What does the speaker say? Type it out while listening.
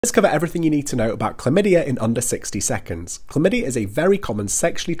Let's cover everything you need to know about chlamydia in under 60 seconds. Chlamydia is a very common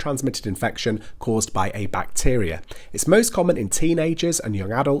sexually transmitted infection caused by a bacteria. It's most common in teenagers and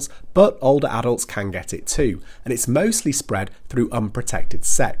young adults, but older adults can get it too, and it's mostly spread through unprotected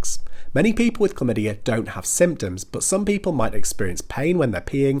sex. Many people with chlamydia don't have symptoms, but some people might experience pain when they're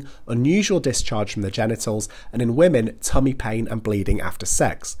peeing, unusual discharge from the genitals, and in women, tummy pain and bleeding after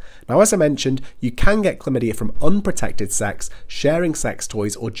sex. Now, as I mentioned, you can get chlamydia from unprotected sex, sharing sex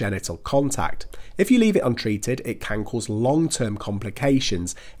toys, or genital contact. If you leave it untreated, it can cause long-term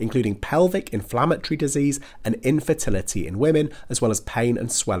complications, including pelvic inflammatory disease and infertility in women, as well as pain and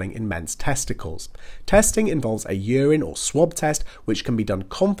swelling in men's testicles. Testing involves a urine or swab test, which can be done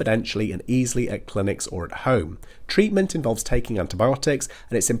confidentially and easily at clinics or at home. Treatment involves taking antibiotics,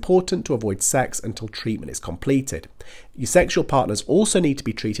 and it's important to avoid sex until treatment is completed. Your sexual partners also need to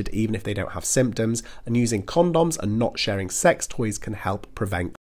be treated even if they don't have symptoms, and using condoms and not sharing sex toys can help prevent